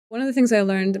One of the things I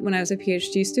learned when I was a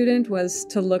PhD student was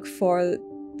to look for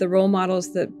the role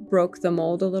models that broke the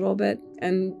mold a little bit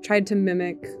and tried to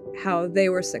mimic how they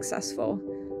were successful.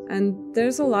 And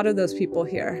there's a lot of those people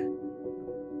here.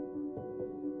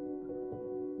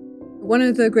 One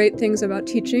of the great things about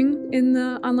teaching in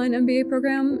the Online MBA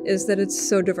program is that it's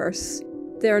so diverse.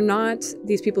 They're not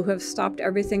these people who have stopped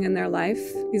everything in their life.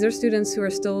 These are students who are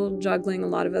still juggling a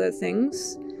lot of other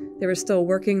things. They were still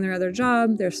working their other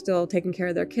job. They're still taking care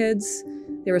of their kids.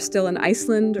 They were still in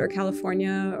Iceland or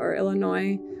California or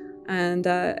Illinois. And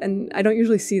I don't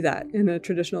usually see that in a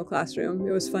traditional classroom.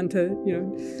 It was fun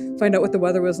to, find out what the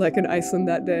weather was like in Iceland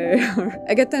that day.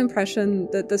 I get the impression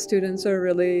that the students are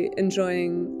really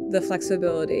enjoying the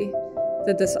flexibility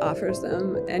that this offers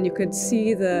them. And you could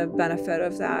see the benefit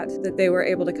of that they were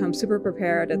able to come super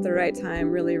prepared at the right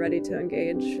time, really ready to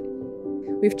engage.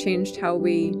 We've changed how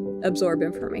we absorb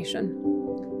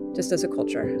information, just as a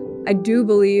culture. I do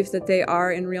believe that they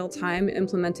are in real time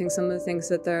implementing some of the things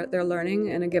that they're learning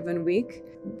in a given week.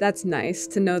 That's nice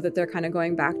to know that they're kind of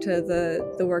going back to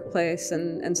the workplace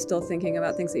and still thinking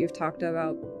about things that you've talked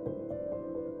about